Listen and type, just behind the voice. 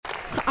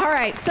All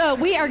right, so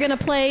we are going to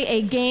play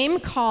a game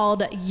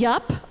called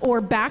Yup or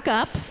Back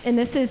Up, and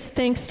this is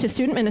thanks to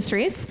Student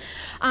Ministries.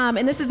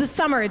 And this is the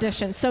summer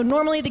edition. So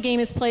normally the game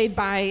is played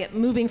by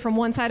moving from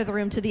one side of the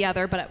room to the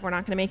other, but we're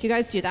not going to make you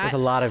guys do that. There's a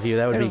lot of you.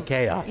 That would be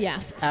chaos.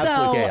 Yes.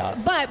 Absolute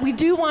chaos. But we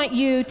do want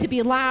you to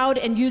be loud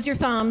and use your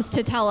thumbs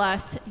to tell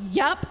us,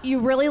 yup, you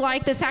really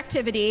like this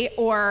activity,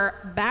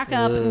 or back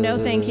up, no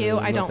thank you,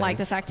 I don't like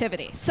this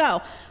activity.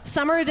 So,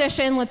 summer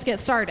edition, let's get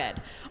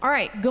started. All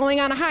right, going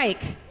on a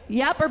hike,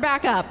 yup or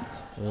back up?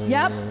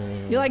 Yup.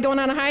 You like going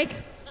on a hike?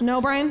 No,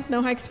 Brian?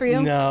 No hikes for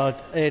you? No,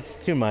 it's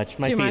too much.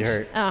 My feet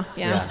hurt. Oh,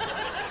 yeah.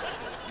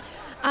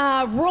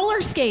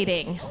 Roller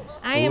skating.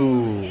 I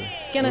am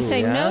going to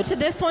say no to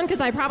this one because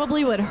I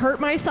probably would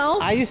hurt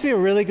myself. I used to be a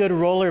really good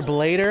roller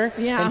blader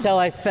until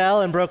I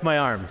fell and broke my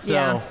arm.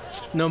 So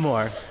no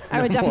more.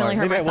 I would definitely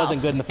hurt myself. Maybe I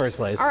wasn't good in the first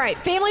place. All right,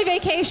 family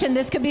vacation.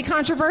 This could be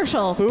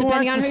controversial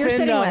depending on who you're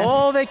sitting with. Who wants to spend a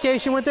whole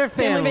vacation with their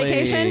family? Family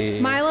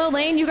vacation. Milo,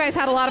 Lane, you guys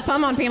had a lot of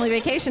fun on family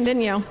vacation,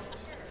 didn't you?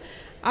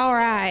 All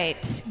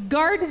right.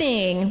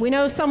 Gardening. We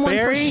know someone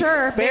for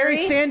sure.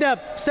 Barry, stand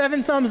up.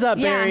 7 thumbs up,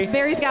 Barry. Yeah,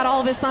 Barry's got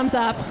all of his thumbs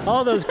up.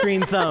 All those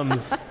green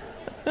thumbs.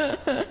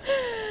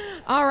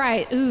 All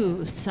right.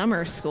 Ooh,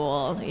 summer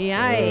school.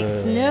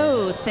 Yikes.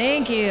 No,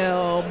 thank you.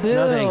 Boo.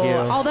 No, thank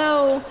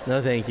you.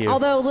 No, thank you.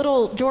 Although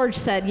little George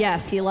said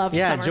yes, he loves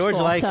summer school. Yeah, George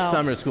likes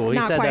summer school. He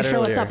said that earlier. Not quite sure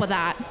what's up with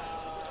that.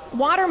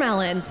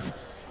 Watermelons.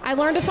 I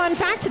learned a fun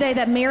fact today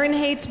that Marin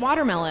hates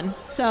watermelon.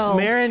 So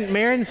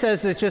Marin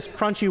says it's just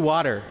crunchy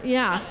water.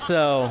 Yeah.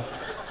 So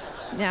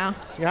yeah,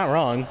 you're not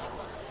wrong.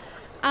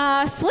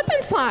 Slip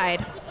and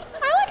slide.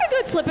 I like a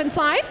good slip and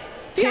slide.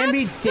 Can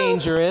be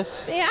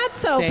dangerous. Yeah, add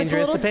soap.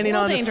 Dangerous, it's depending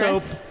on the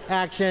soap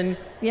action.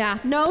 Yeah.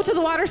 No to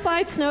the water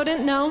slide.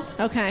 Snowden. No.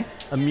 Okay.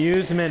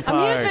 Amusement park.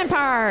 Amusement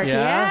park.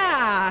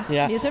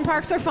 Yeah. Amusement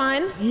parks are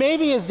fun.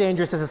 Maybe as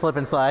dangerous as a slip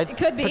and slide. It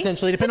could be.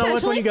 Potentially, depending on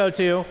which one you go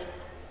to.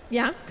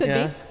 Yeah, could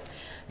be.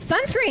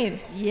 Sunscreen,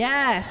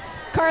 yes.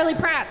 Carly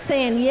Pratt's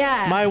saying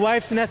yes. My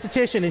wife's an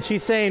esthetician, and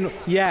she's saying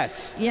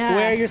yes. Yes.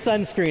 Wear your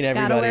sunscreen,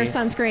 everybody. Gotta wear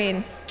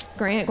sunscreen.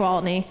 Grant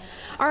Gwaltney.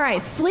 All right,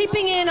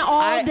 sleeping in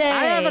all day.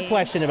 I have a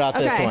question about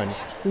this one.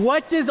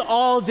 What does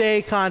all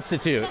day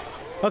constitute?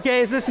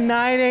 Okay, is this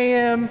 9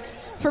 a.m.?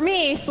 For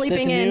me,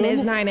 sleeping in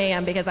is 9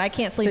 a.m. because I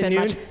can't sleep in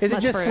much. Is it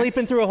just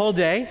sleeping through a whole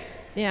day?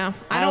 Yeah,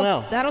 I don't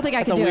know. I don't think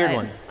I could do it. That's a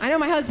weird one. I know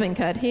my husband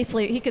could.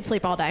 He could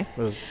sleep all day.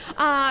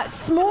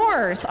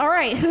 S'mores. All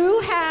right, who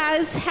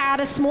has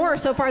had a s'more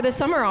so far this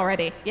summer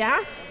already?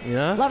 Yeah?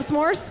 Yeah. Love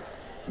s'mores?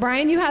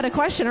 Brian, you had a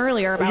question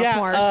earlier about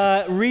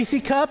s'mores.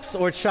 Reese cups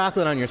or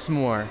chocolate on your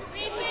s'more?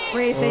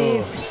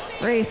 Reese's.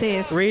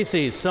 Reese's.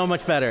 Reese's, so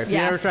much better. If you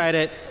never tried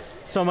it,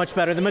 so much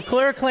better. The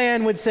McClure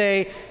clan would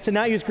say to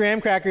not use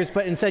graham crackers,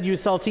 but instead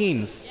use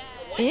saltines.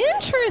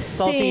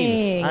 Interesting.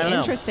 Saltines. I don't know.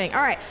 Interesting.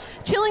 All right.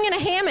 Chilling in a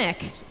hammock.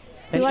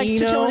 Who likes to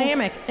chill in a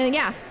hammock? And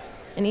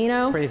an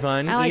Eno. Pretty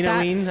fun. I like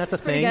Eno-ine, that's a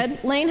thing. Pretty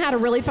good. Lane had a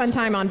really fun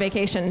time on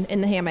vacation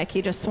in the hammock.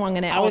 He just swung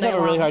in it all day long. I always have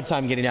a really hard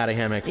time getting out of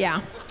hammocks.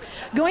 Yeah.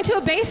 Going to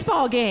a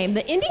baseball game.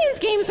 The Indians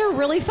games are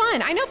really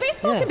fun. I know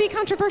baseball can be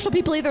controversial.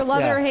 People either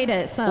love it or hate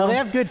it. So. Well, they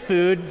have good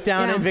food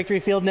down at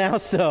Victory Field now,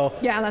 so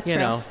that's true. You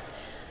know.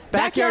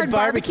 Backyard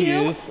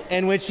barbecues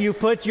in which you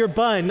put your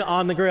bun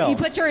on the grill. You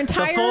put your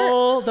entire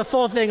the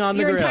full thing on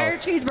the grill. Your entire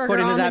cheeseburger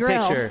according on to that the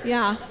grill. Picture.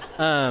 Yeah.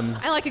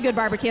 I like a good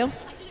barbecue.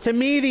 To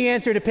me, the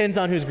answer depends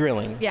on who's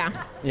grilling.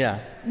 Yeah. Yeah.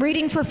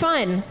 Reading for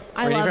fun.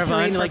 I love to read for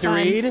fun. You like to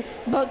read?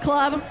 Book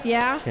club.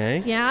 Yeah.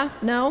 Okay. Yeah.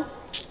 No.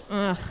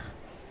 Ugh.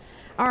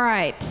 All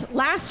right.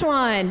 Last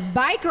one.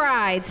 Bike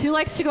rides. Who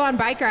likes to go on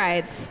bike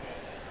rides?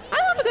 I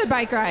love a good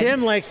bike ride.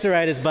 Tim likes to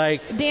ride his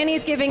bike.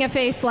 Danny's giving a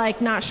face like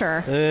not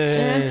sure.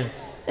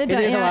 It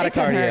is a lot of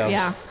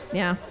cardio.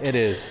 Yeah. It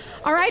is.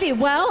 Alrighty,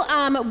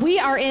 well, we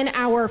are in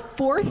our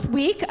 4th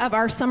week of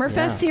our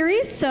Summerfest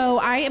series, so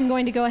I am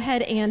going to go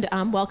ahead and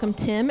welcome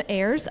Tim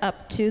Ayers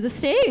up to the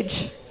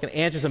stage. Going to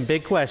answer some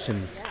big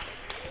questions.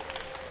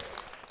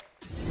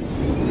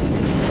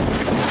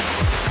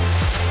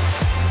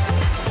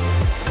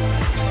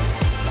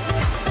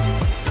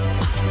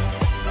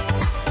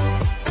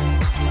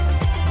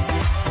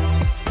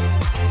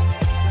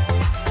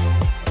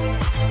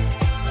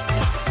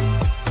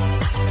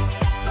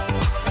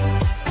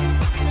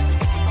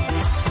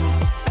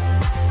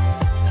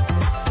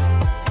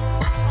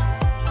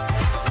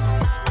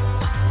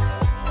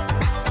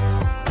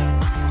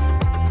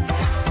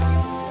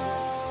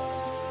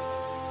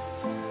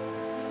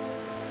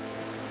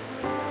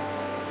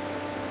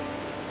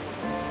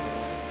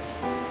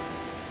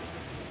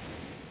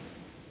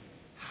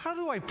 How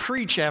do I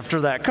preach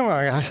after that? Come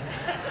on, guys.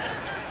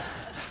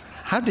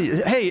 How do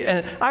you?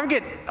 Hey, I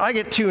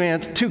get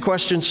two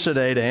questions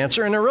today to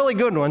answer, and they're really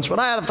good ones. But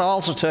I have to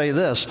also tell you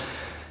this: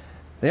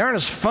 they aren't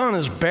as fun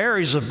as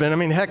Barry's have been. I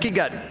mean, heck, you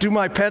got "Do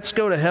my pets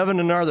go to heaven?"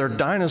 and "Are there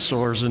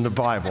dinosaurs in the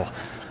Bible?"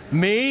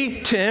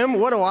 Me, Tim,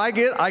 what do I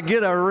get? I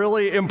get a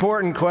really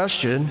important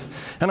question,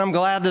 and I'm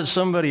glad that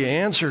somebody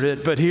answered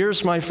it. But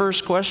here's my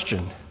first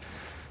question: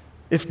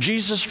 if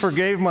Jesus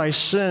forgave my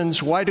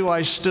sins, why do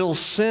I still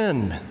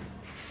sin?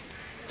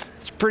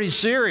 pretty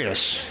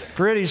serious,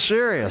 pretty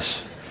serious.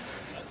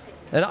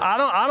 And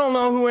I don't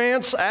know who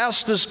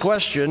asked this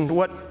question,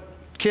 what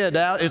kid,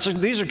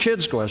 these are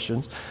kids'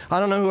 questions. I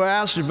don't know who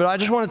asked it, but I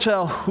just want to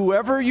tell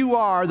whoever you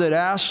are that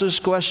asked this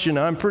question,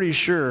 I'm pretty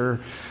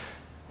sure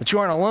that you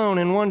aren't alone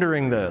in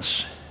wondering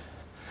this.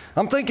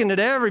 I'm thinking that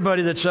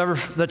everybody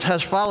that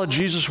has followed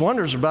Jesus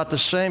wonders about the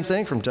same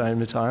thing from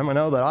time to time. I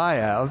know that I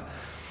have.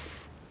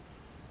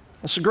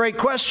 It's a great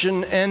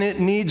question, and it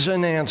needs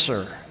an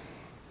answer.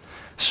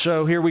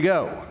 So here we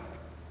go.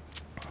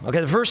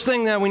 Okay, the first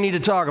thing that we need to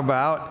talk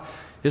about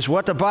is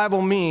what the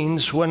Bible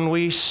means when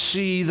we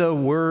see the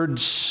word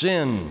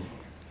sin.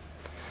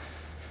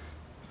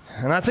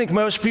 And I think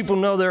most people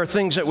know there are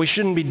things that we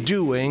shouldn't be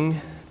doing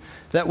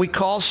that we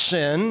call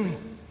sin.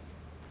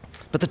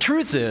 But the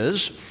truth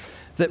is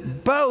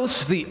that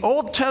both the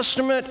Old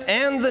Testament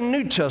and the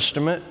New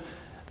Testament,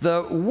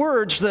 the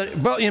words that,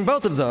 in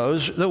both of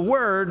those, the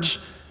words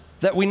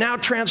that we now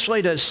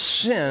translate as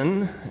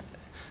sin,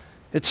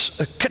 it's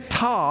a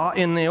kata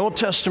in the Old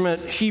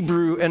Testament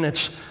Hebrew, and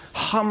it's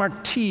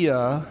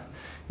hamartia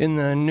in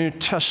the New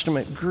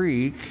Testament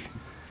Greek.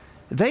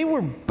 They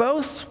were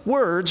both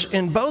words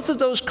in both of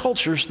those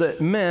cultures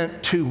that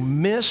meant to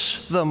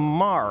miss the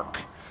mark.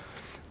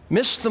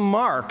 Miss the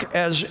mark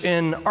as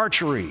in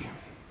archery.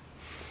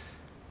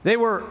 They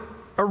were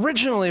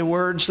originally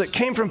words that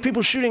came from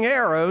people shooting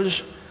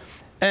arrows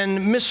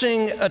and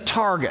missing a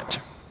target.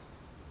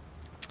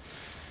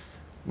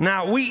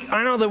 Now,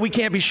 I know that we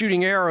can't be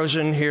shooting arrows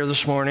in here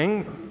this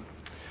morning,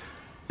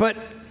 but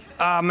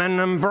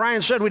and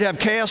Brian said we'd have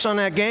chaos on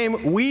that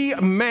game. We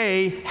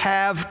may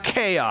have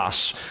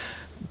chaos.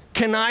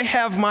 Can I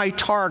have my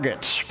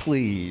targets,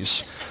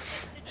 please?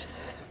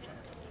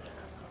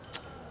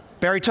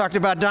 Barry talked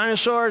about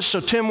dinosaurs,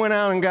 so Tim went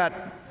out and got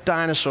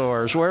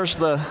dinosaurs.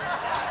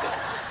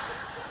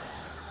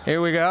 Here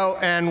we go.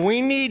 And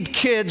we need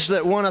kids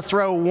that want to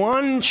throw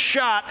one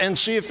shot and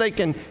see if they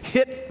can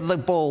hit the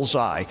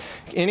bullseye.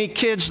 Any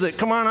kids that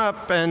come on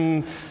up,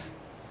 and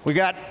you're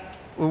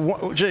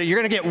going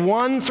to get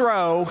one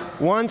throw,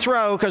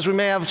 because we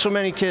may have so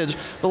many kids.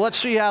 But let's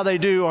see how they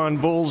do on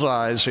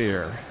bullseyes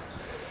here.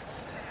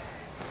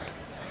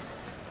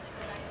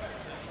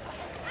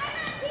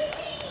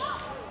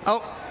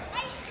 Oh,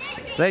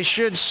 they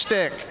should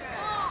stick.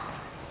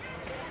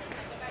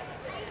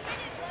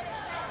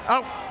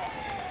 Oh,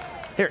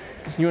 here,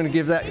 you want to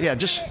give that? Yeah,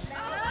 just,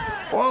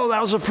 whoa,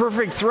 that was a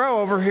perfect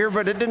throw over here,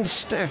 but it didn't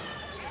stick.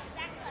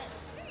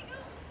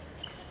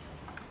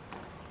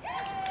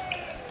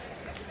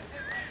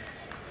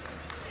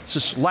 It's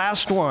this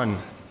last one.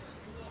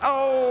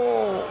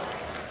 Oh,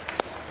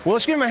 well,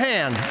 let's give him a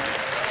hand.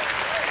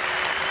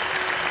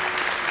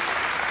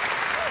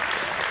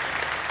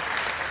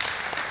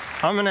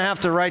 I'm going to have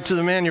to write to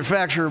the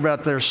manufacturer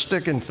about their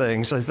sticking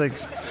things, I think.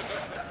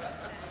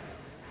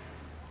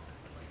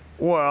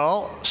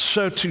 Well,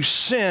 so to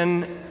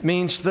sin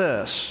means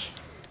this.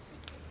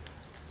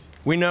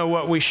 We know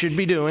what we should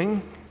be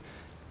doing,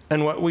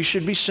 and what we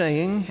should be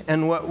saying,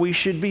 and what we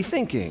should be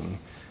thinking.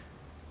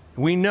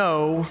 We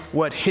know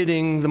what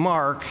hitting the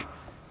mark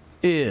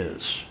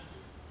is.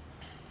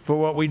 But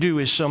what we do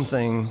is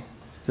something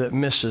that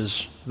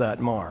misses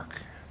that mark.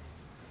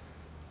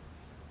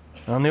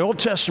 In the Old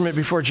Testament,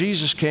 before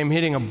Jesus came,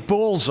 hitting a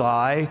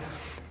bullseye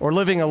or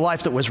living a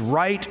life that was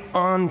right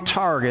on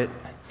target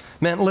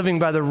meant living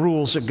by the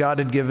rules that God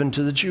had given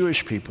to the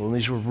Jewish people. And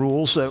these were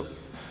rules that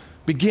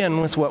begin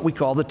with what we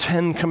call the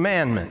 10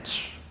 Commandments.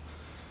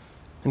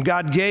 And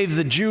God gave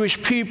the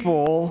Jewish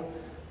people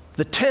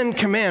the 10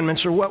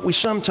 Commandments, or what we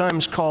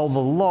sometimes call the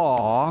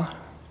law,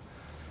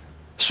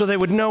 so they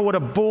would know what a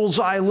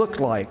bullseye looked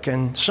like.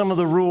 And some of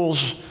the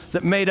rules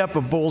that made up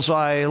a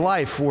bullseye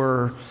life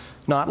were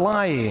not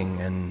lying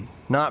and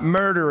not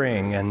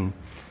murdering and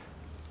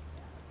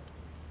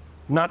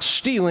not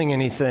stealing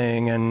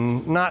anything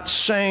and not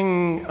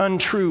saying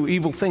untrue,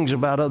 evil things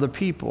about other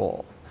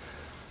people.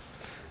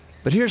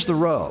 But here's the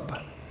rub.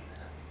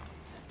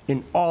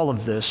 In all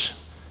of this,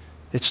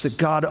 it's that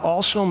God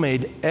also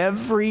made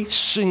every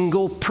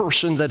single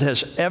person that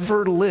has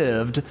ever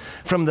lived,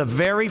 from the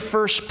very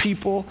first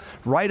people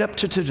right up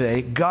to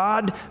today,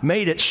 God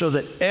made it so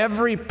that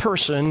every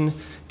person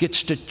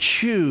gets to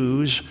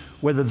choose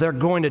whether they're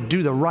going to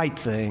do the right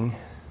thing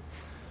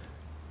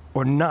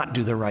or not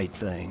do the right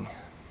thing.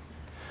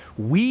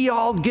 We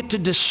all get to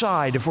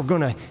decide if we're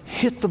going to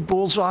hit the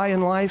bullseye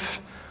in life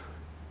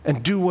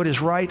and do what is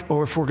right,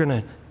 or if we're going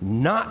to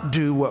not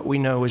do what we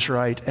know is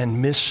right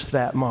and miss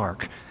that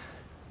mark.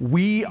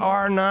 We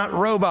are not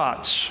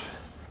robots.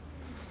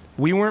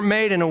 We weren't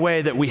made in a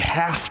way that we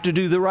have to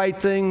do the right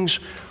things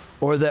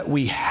or that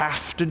we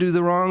have to do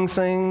the wrong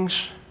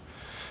things.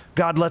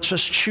 God lets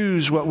us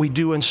choose what we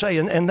do and say,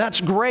 and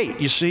that's great,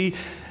 you see.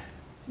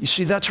 You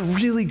see, that's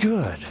really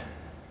good.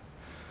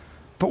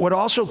 But what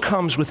also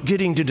comes with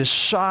getting to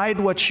decide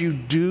what you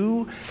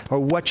do or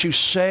what you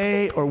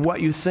say or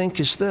what you think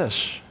is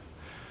this.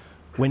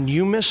 When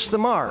you miss the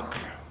mark,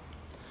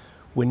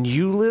 when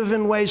you live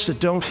in ways that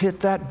don't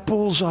hit that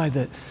bullseye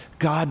that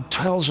God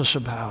tells us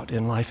about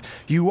in life,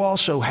 you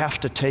also have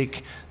to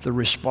take the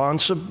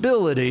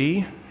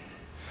responsibility.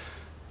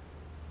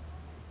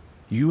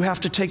 You have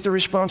to take the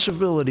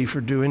responsibility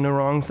for doing the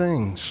wrong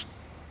things.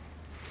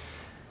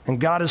 And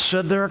God has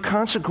said there are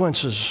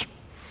consequences.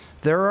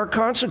 There are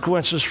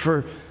consequences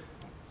for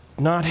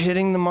not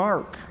hitting the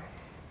mark.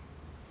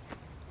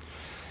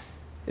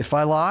 If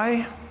I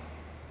lie,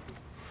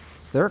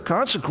 there are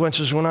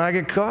consequences when I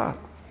get caught.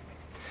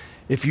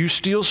 If you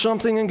steal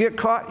something and get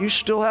caught, you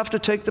still have to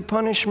take the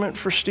punishment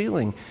for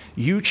stealing.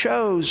 You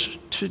chose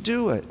to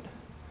do it.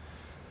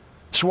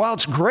 So while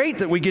it's great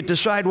that we get to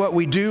decide what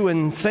we do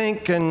and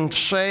think and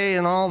say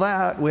and all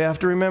that, we have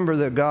to remember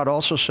that God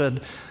also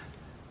said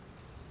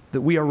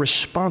that we are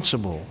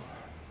responsible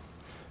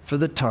for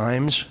the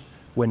times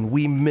when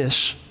we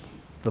miss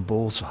the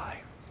bullseye.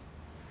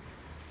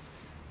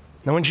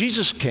 Now, when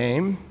Jesus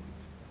came,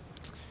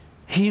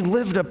 he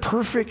lived a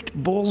perfect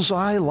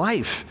bullseye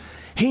life.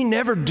 He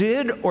never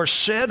did or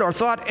said or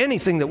thought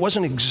anything that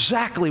wasn't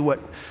exactly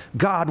what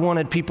God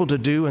wanted people to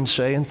do and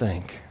say and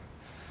think.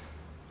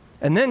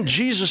 And then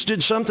Jesus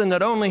did something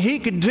that only he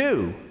could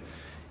do,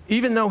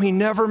 even though he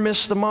never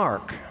missed the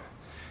mark.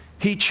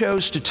 He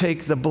chose to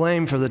take the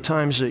blame for the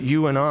times that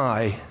you and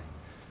I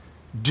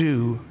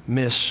do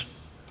miss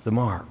the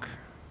mark.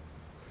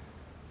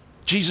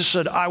 Jesus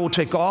said, I will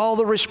take all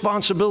the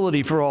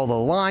responsibility for all the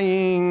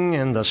lying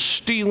and the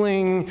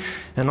stealing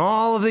and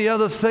all of the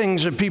other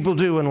things that people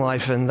do in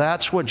life. And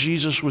that's what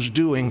Jesus was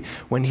doing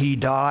when he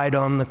died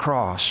on the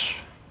cross.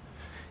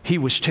 He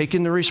was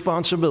taking the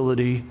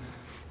responsibility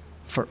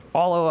for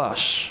all of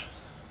us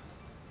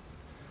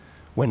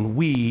when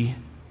we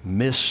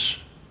miss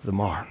the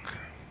mark.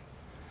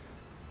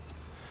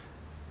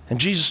 And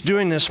Jesus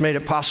doing this made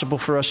it possible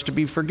for us to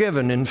be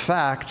forgiven. In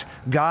fact,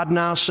 God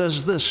now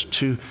says this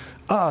to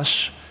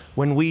us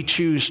when we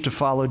choose to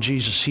follow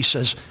Jesus. He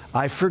says,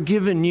 I've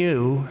forgiven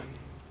you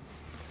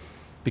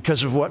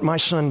because of what my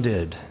son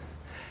did.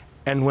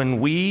 And when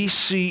we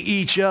see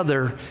each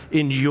other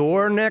in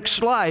your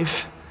next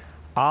life,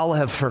 I'll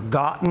have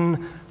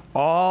forgotten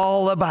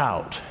all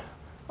about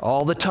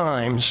all the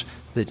times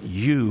that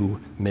you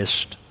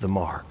missed the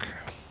mark.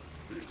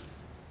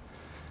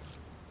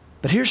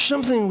 But here's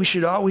something we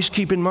should always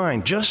keep in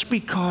mind. Just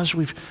because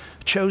we've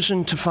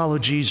chosen to follow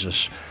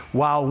Jesus,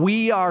 while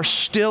we are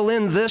still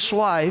in this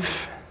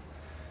life,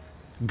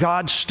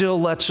 God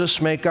still lets us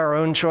make our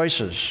own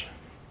choices.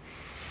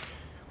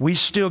 We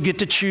still get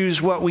to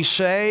choose what we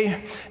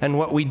say and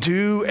what we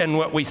do and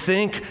what we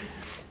think.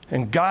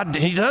 And God,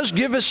 he does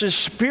give us his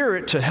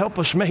Spirit to help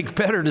us make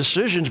better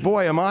decisions.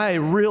 Boy, am I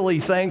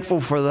really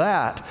thankful for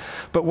that.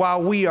 But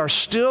while we are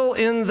still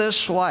in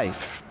this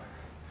life,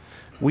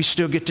 we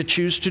still get to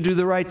choose to do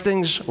the right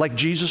things like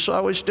Jesus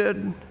always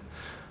did,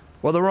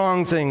 or the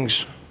wrong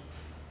things.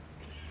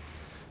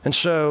 And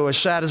so, as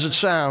sad as it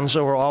sounds,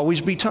 there will always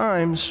be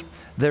times,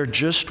 there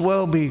just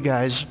will be,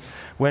 guys,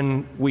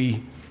 when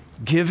we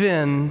give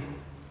in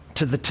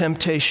to the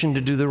temptation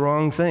to do the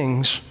wrong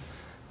things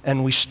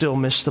and we still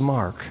miss the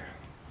mark.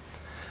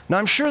 Now,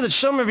 I'm sure that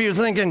some of you are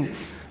thinking,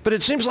 but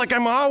it seems like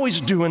I'm always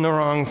doing the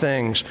wrong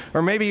things.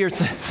 Or maybe you're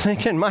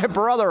thinking, my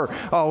brother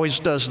always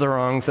does the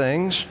wrong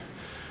things.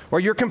 Or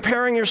you're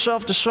comparing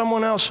yourself to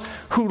someone else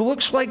who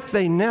looks like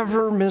they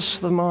never miss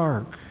the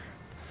mark.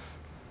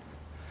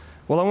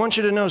 Well, I want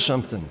you to know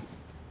something.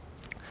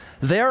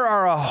 There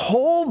are a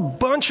whole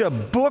bunch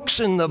of books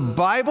in the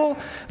Bible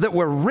that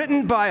were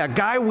written by a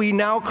guy we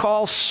now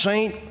call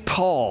St.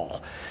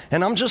 Paul.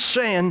 And I'm just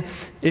saying,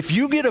 if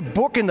you get a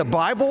book in the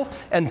Bible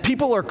and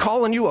people are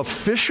calling you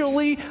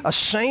officially a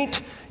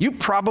saint, you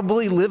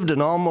probably lived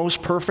an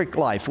almost perfect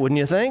life, wouldn't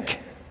you think?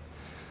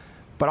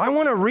 But I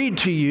want to read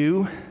to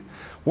you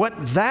what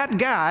that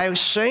guy,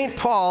 St.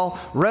 Paul,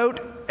 wrote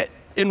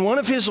in one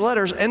of his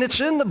letters, and it's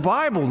in the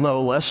Bible,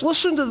 no less.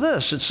 Listen to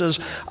this. It says,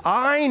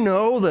 I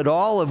know that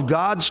all of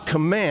God's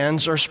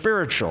commands are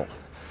spiritual,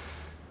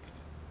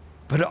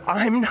 but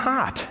I'm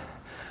not.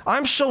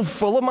 I'm so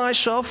full of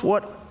myself,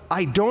 what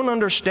I don't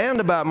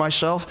understand about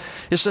myself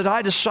is that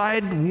I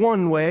decide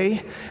one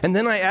way and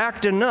then I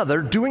act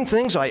another, doing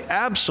things I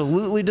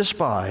absolutely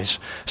despise.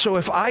 So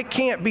if I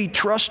can't be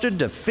trusted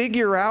to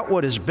figure out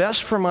what is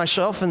best for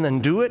myself and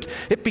then do it,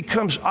 it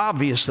becomes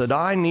obvious that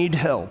I need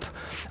help.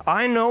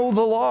 I know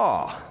the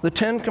law, the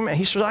 10 Commandments.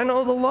 He says, I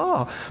know the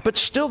law, but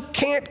still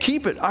can't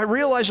keep it. I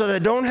realize that I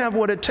don't have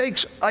what it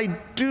takes. I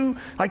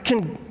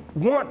can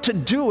want to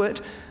do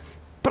it,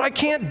 but I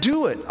can't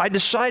do it. I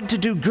decide to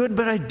do good,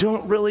 but I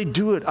don't really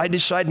do it. I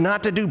decide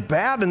not to do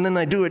bad, and then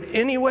I do it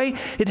anyway.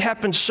 It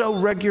happens so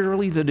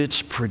regularly that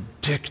it's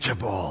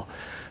predictable.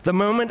 The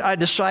moment I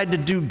decide to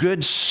do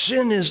good,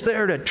 sin is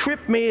there to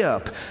trip me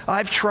up.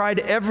 I've tried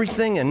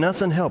everything and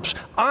nothing helps.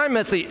 I'm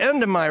at the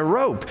end of my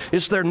rope.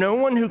 Is there no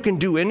one who can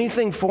do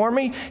anything for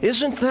me?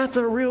 Isn't that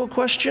the real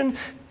question?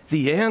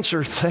 The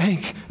answer,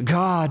 thank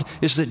God,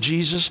 is that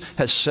Jesus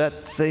has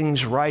set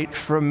things right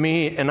for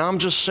me. And I'm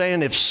just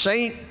saying, if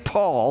St.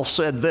 Paul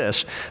said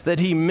this, that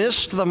he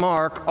missed the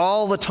mark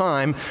all the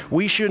time,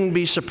 we shouldn't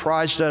be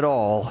surprised at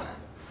all,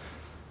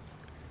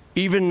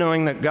 even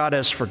knowing that God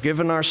has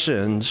forgiven our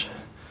sins,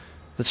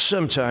 that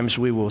sometimes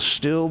we will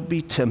still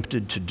be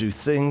tempted to do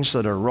things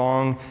that are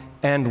wrong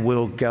and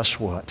will, guess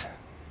what?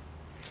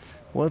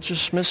 We'll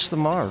just miss the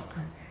mark.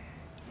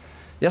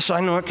 Yes,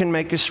 I know it can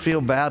make us feel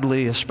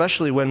badly,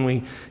 especially when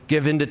we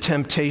give in to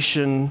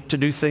temptation to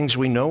do things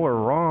we know are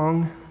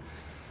wrong.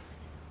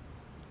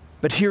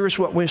 But here is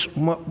what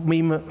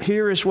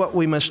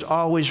we must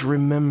always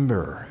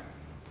remember.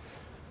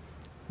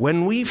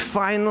 When we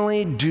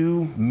finally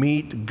do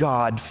meet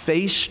God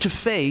face to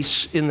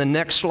face in the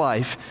next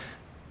life,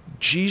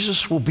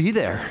 Jesus will be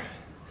there.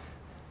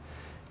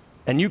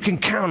 And you can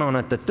count on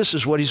it that this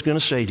is what he's going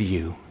to say to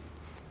you.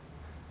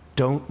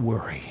 Don't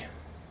worry.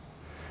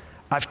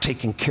 I've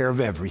taken care of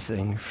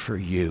everything for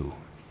you.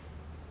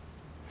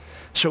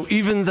 So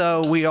even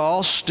though we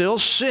all still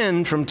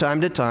sin from time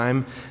to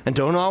time and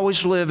don't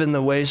always live in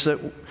the ways that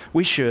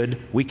we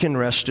should, we can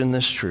rest in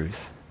this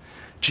truth.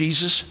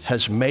 Jesus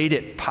has made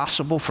it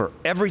possible for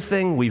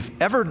everything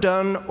we've ever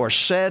done or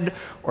said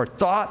or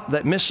thought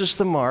that misses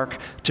the mark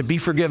to be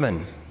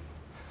forgiven.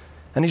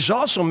 And he's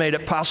also made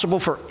it possible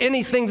for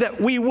anything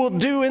that we will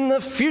do in the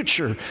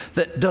future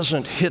that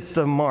doesn't hit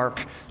the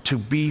mark to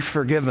be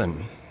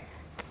forgiven.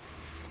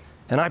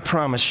 And I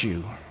promise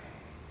you,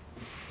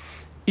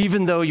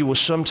 even though you will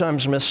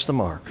sometimes miss the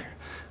mark,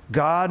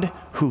 God,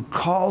 who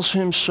calls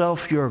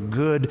himself your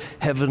good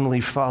heavenly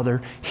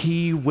Father,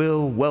 he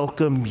will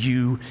welcome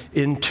you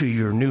into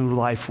your new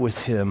life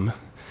with him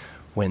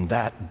when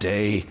that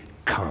day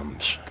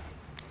comes.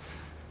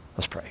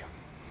 Let's pray.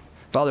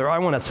 Father, I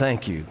want to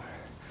thank you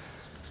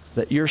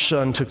that your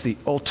Son took the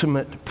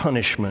ultimate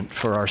punishment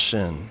for our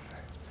sin.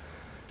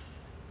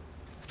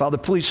 Father,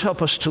 please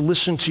help us to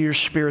listen to your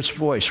Spirit's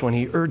voice when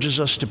he urges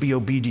us to be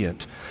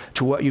obedient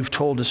to what you've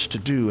told us to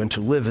do and to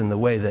live in the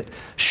way that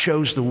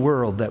shows the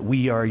world that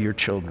we are your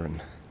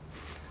children.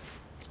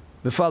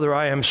 But Father,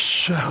 I am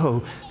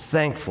so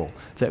thankful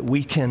that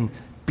we can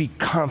be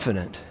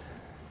confident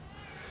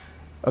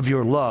of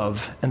your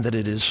love and that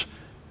it is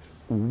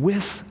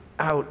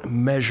without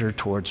measure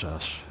towards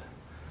us.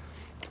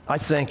 I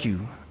thank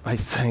you, I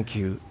thank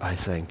you, I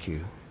thank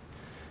you.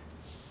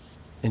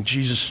 In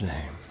Jesus'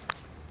 name.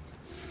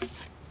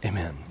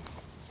 Amen.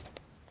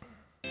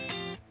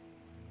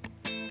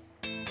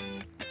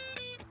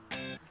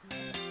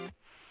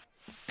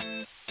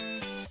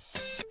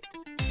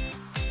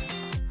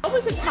 What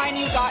was the time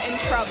you got in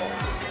trouble?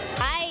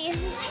 I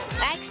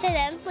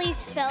accidentally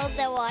spilled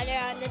the water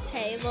on the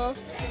table.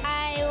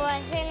 I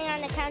was sitting on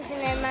the couch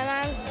and then my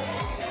mom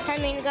told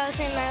me to go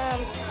clean my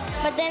room.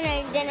 But then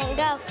I didn't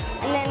go,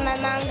 and then my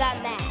mom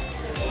got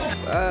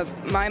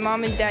mad. My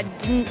mom and dad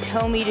didn't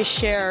tell me to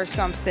share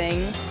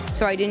something,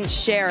 so I didn't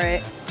share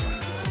it.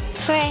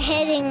 For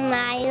hitting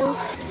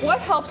Miles. What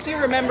helps you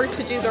remember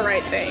to do the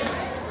right thing?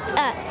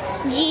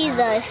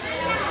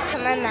 Jesus.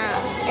 My mom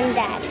and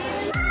dad.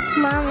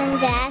 Mom and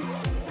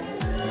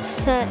dad.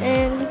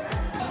 Something.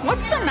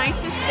 What's the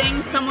nicest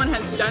thing someone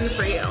has done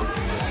for you?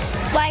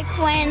 Like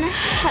when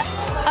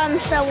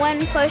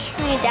someone pushed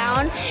me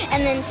down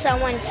and then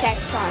someone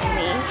checked on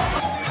me.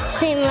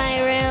 Clean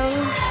my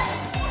room.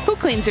 Who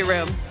cleans your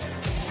room?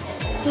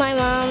 My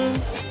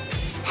mom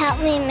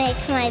helped me make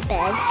my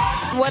bed.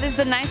 What is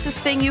the nicest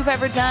thing you've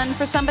ever done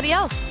for somebody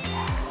else?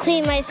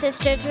 Clean my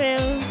sister's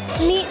room.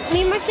 Me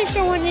and my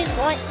sister wanted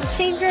the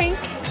same drink,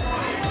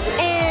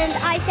 and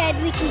I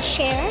said we can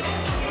share.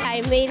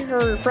 I made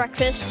her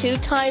breakfast 2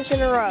 times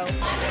in a row.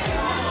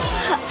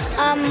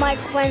 Like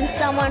when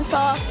someone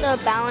fell off the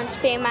balance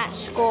beam at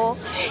school,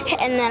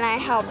 and then I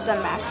helped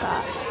them back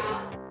up.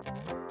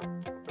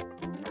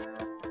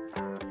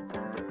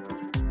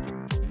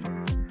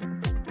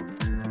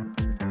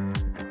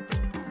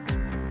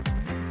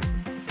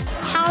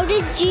 How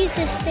did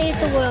Jesus save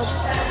the world?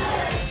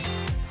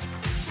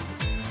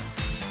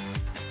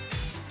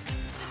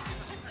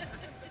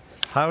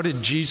 How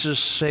did Jesus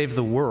save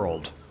the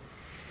world?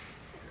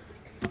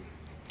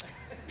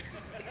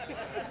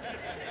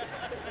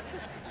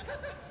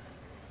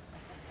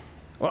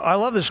 Well, I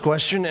love this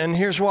question, and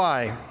here's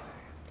why.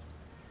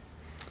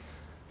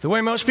 The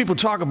way most people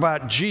talk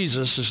about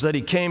Jesus is that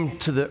he came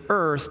to the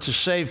earth to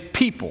save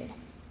people.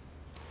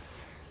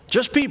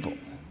 Just people.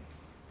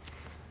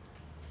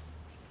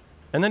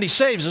 And then he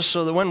saves us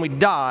so that when we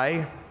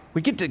die,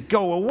 we get to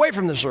go away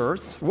from this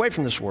earth, away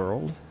from this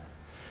world,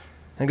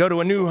 and go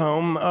to a new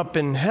home up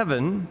in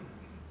heaven,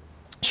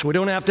 so we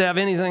don't have to have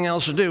anything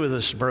else to do with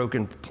this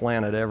broken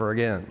planet ever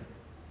again.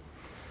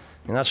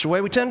 And that's the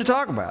way we tend to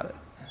talk about it.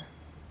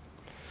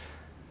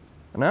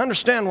 And I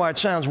understand why it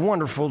sounds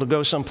wonderful to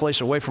go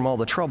someplace away from all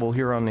the trouble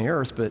here on the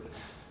earth, but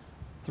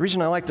the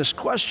reason I like this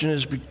question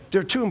is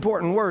there are 2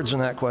 important words in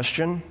that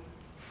question.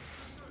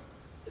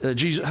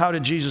 How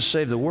did Jesus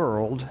save the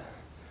world?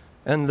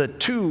 And the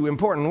 2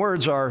 important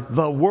words are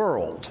the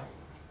world.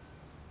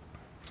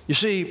 You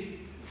see,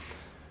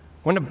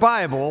 When the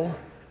Bible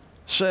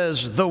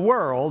says the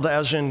world,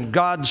 as in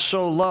God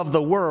so loved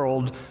the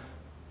world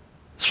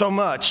so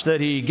much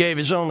that he gave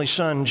his only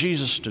son,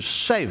 Jesus, to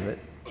save it,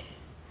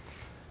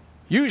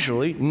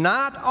 usually,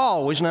 not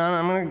always, now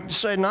I'm going to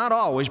say not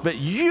always, but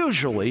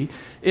usually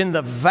in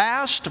the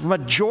vast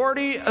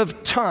majority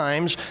of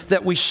times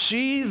that we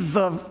see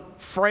the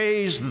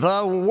phrase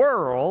the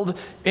world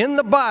in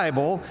the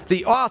Bible,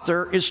 the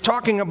author is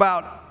talking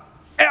about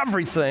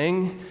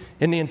everything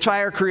in the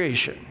entire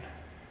creation.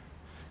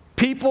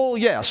 People,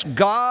 yes,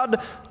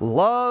 God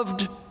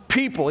loved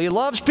people. He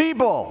loves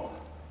people.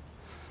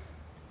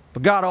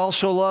 But God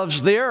also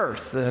loves the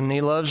earth, and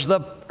he loves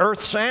the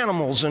earth's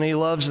animals, and he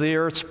loves the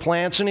earth's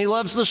plants, and he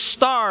loves the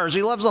stars.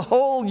 He loves the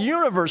whole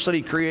universe that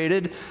he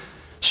created.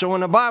 So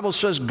when the Bible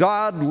says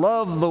God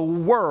loved the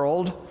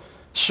world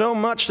so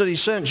much that he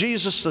sent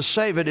Jesus to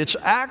save it, it's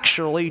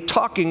actually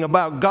talking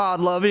about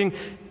God loving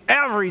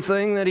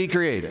everything that he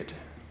created.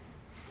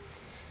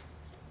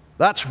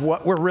 That's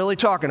what we're really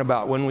talking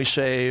about when we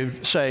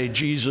say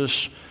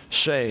Jesus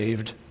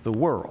saved the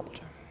world.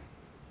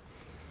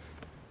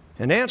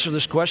 And to answer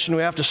this question,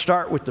 we have to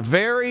start with the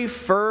very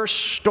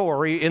first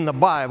story in the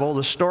Bible,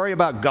 the story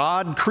about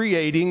God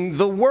creating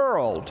the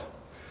world.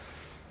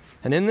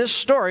 And in this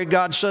story,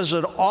 God says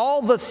that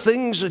all the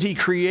things that he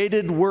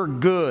created were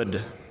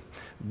good.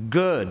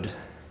 Good.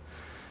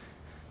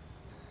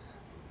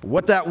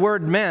 What that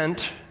word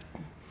meant,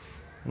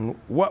 and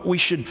what we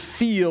should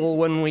feel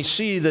when we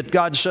see that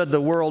God said the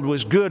world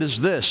was good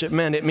is this. It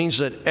means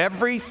that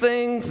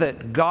everything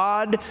that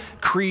God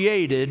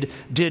created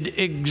did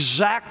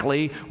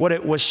exactly what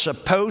it was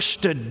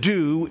supposed to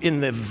do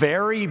in the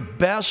very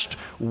best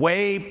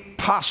way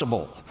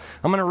possible.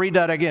 I'm going to read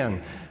that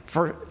again.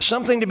 For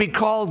something to be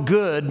called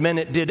good meant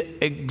it did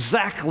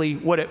exactly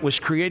what it was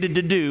created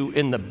to do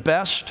in the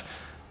best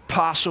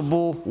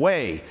possible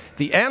way.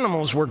 The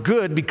animals were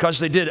good because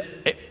they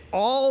did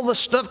all the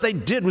stuff they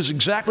did was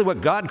exactly what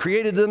God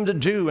created them to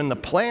do. And the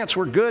plants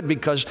were good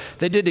because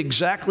they did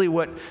exactly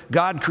what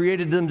God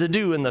created them to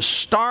do. And the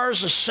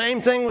stars, the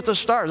same thing with the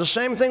stars, the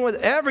same thing with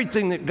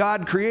everything that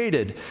God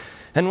created.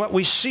 And what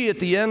we see at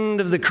the end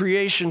of the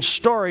creation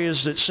story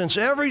is that since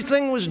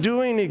everything was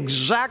doing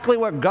exactly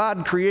what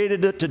God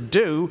created it to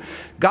do,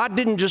 God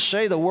didn't just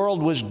say the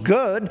world was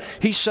good,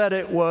 he said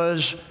it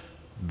was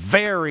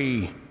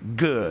very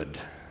good.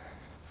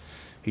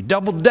 He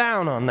doubled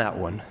down on that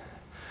one.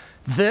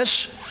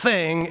 This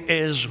thing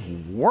is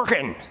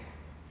working.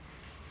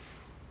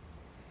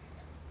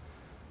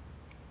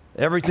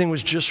 Everything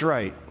was just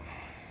right.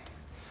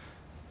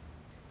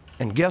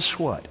 And guess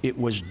what? It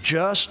was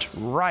just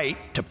right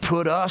to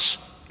put us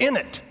in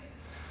it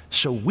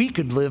so we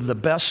could live the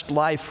best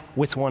life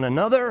with one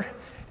another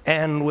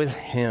and with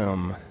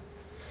him.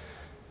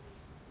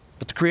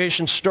 But the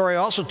creation story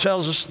also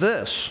tells us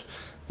this,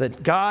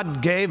 that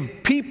God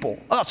gave people,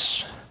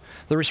 us,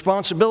 the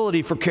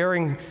responsibility for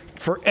caring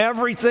for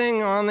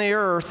everything on the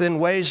earth in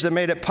ways that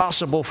made it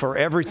possible for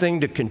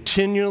everything to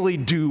continually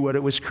do what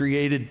it was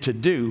created to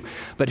do.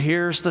 But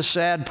here's the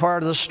sad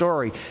part of the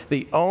story.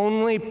 The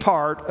only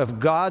part of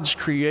God's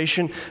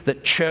creation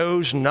that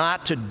chose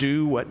not to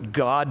do what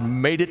God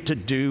made it to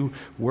do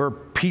were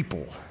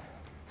people.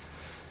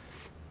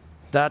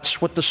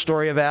 That's what the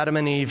story of Adam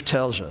and Eve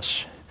tells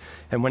us.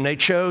 And when they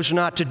chose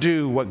not to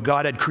do what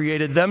God had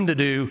created them to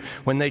do,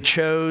 when they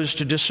chose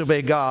to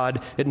disobey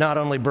God, it not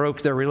only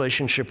broke their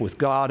relationship with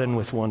God and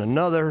with one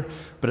another,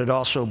 but it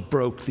also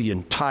broke the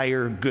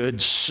entire good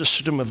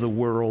system of the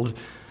world.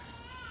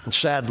 And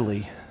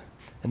sadly,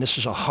 and this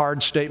is a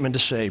hard statement to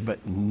say,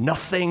 but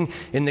nothing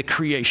in the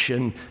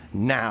creation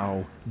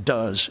now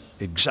does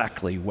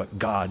exactly what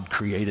God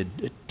created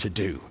it to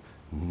do.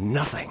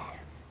 Nothing.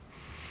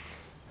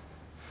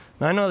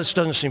 Now, I know this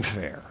doesn't seem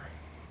fair.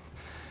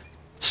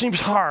 It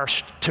seems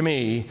harsh to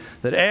me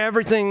that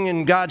everything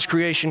in God's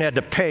creation had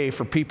to pay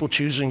for people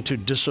choosing to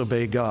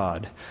disobey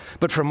God.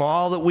 But from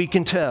all that we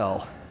can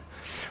tell,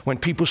 when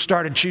people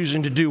started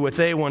choosing to do what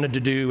they wanted to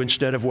do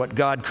instead of what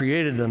God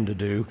created them to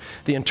do,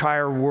 the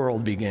entire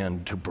world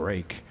began to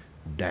break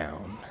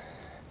down.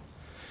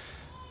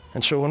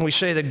 And so when we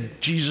say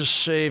that Jesus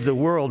saved the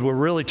world, we're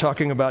really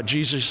talking about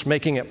Jesus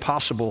making it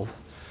possible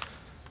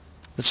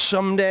that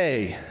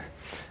someday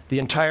the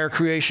entire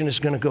creation is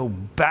going to go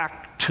back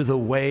to the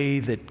way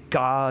that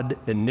God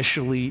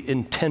initially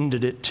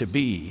intended it to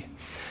be.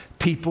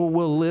 People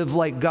will live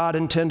like God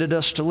intended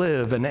us to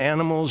live, and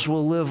animals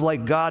will live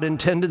like God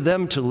intended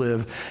them to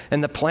live,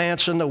 and the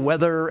plants and the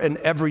weather and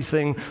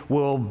everything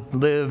will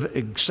live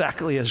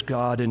exactly as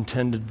God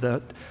intended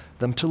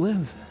them to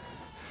live.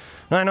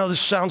 Now, I know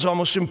this sounds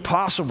almost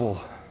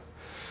impossible,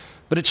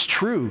 but it's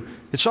true.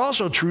 It's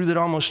also true that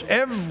almost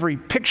every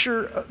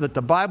picture that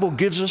the Bible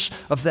gives us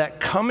of that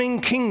coming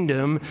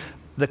kingdom,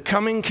 the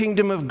coming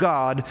kingdom of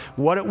God,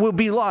 what it will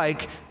be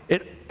like,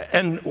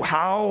 and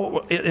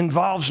how it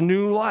involves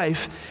new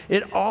life,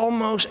 it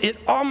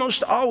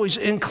almost always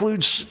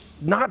includes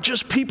not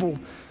just people,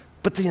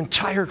 but the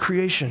entire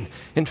creation.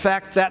 In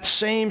fact, that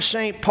same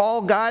St.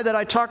 Paul guy that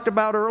I talked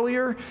about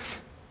earlier,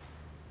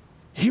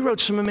 He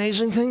wrote some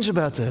amazing things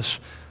about this.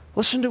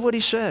 Listen to what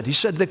he said. He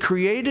said, the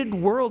created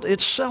world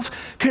itself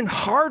can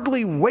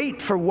hardly wait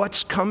for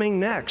what's coming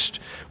next.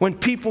 When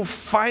people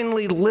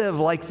finally live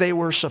like they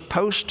were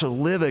supposed to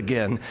live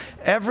again,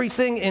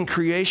 everything in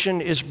creation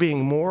is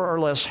being more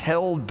or less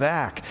held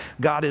back.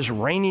 God is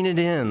reining it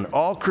in.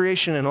 All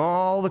creation and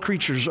all the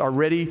creatures are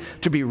ready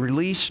to be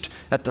released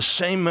at the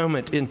same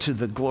moment into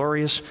the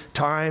glorious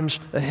times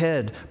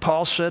ahead.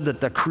 Paul said that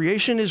the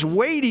creation is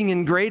waiting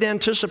in great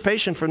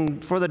anticipation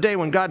for the day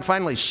when God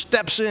finally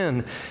steps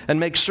in and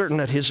makes certain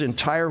that his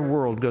entire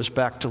world goes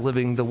back to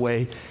living the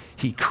way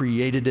he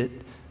created it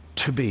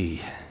to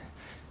be.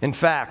 In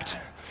fact,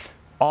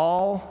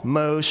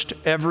 almost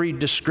every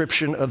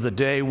description of the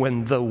day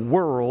when the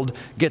world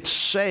gets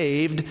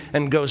saved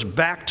and goes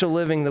back to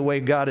living the way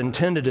God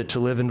intended it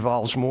to live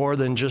involves more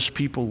than just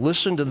people.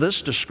 Listen to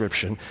this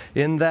description.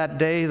 In that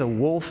day, the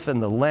wolf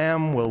and the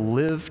lamb will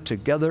live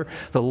together.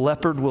 The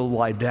leopard will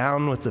lie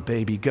down with the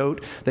baby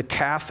goat. The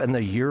calf and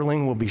the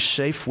yearling will be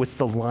safe with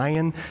the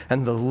lion,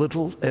 and a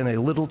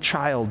little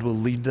child will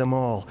lead them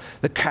all.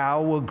 The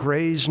cow will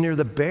graze near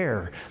the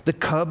bear. The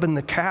cub and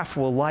the calf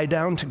will lie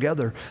down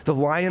together. The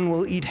lion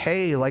will eat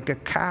hay like a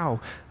cow.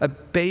 A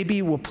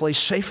baby will play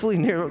safely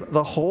near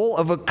the hole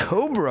of a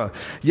cobra.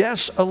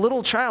 Yes, a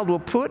little child will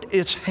put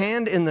its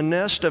hand in the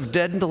nest of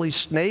deadly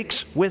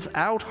snakes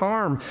without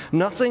harm.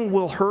 Nothing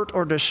will hurt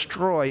or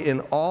destroy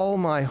in all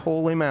my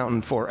holy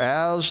mountain, for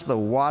as the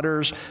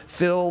waters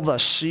fill the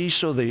sea,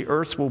 so the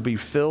earth will be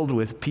filled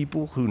with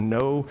people who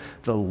know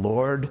the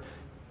Lord.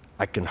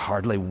 I can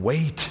hardly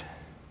wait.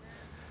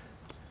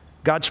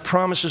 God's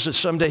promises that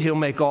someday he'll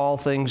make all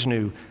things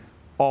new.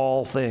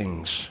 All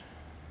things.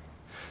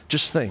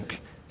 Just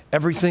think,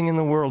 everything in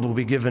the world will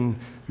be given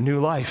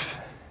new life.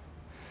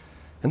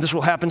 And this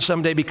will happen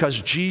someday because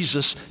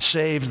Jesus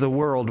saved the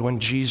world. When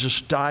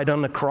Jesus died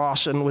on the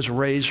cross and was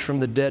raised from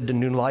the dead to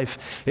new life,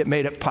 it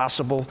made it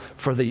possible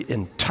for the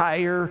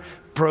entire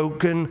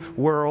broken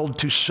world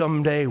to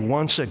someday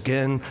once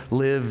again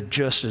live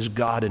just as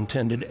God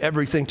intended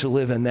everything to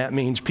live. And that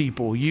means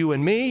people, you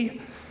and me,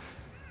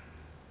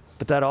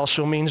 but that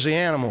also means the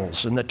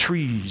animals and the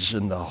trees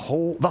and the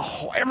whole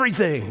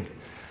everything.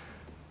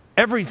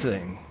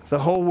 Everything, the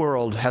whole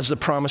world has the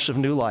promise of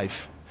new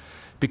life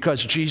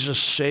because Jesus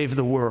saved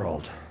the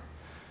world.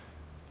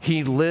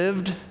 He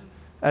lived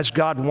as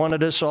God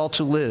wanted us all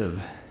to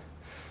live.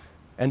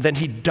 And then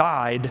he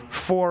died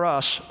for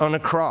us on a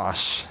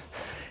cross.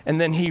 And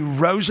then he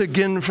rose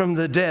again from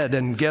the dead.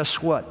 And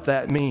guess what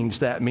that means?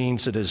 That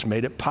means it has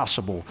made it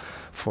possible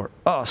for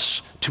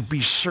us to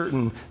be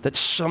certain that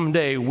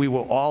someday we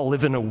will all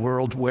live in a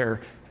world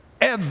where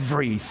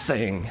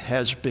everything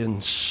has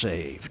been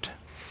saved.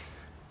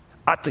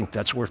 I think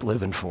that's worth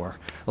living for.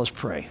 Let's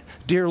pray.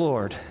 Dear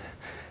Lord,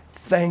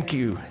 thank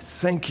you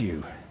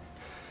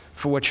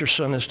for what your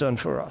Son has done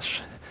for us.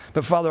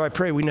 But Father, I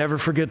pray we never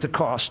forget the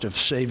cost of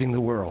saving the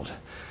world.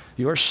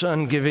 Your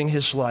Son giving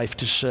his life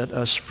to set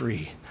us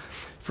free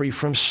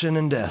from sin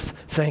and death.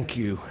 Thank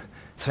you.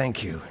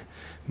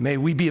 May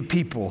we be a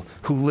people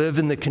who live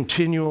in the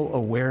continual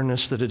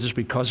awareness that it is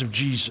because of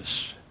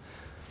Jesus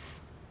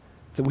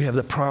that we have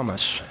the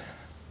promise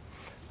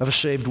of a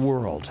saved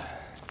world.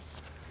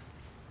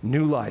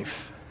 New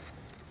life,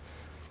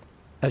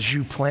 as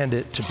you planned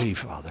it to be,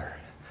 Father.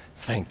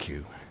 Thank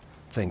you.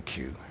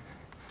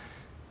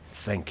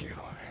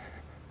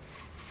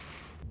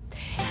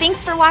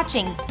 Thanks for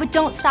watching, but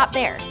don't stop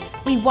there.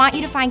 We want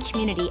you to find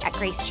community at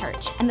Grace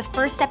Church, and the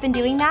first step in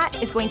doing that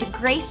is going to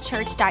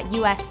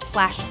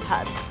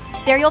gracechurch.us/hub.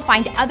 There you'll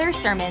find other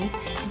sermons,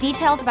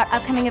 details about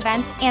upcoming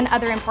events, and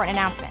other important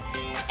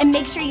announcements. And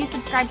make sure you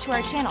subscribe to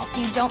our channel so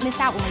you don't miss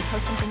out when we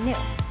post something new.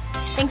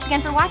 Thanks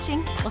again for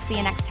watching. We'll see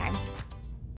you next time.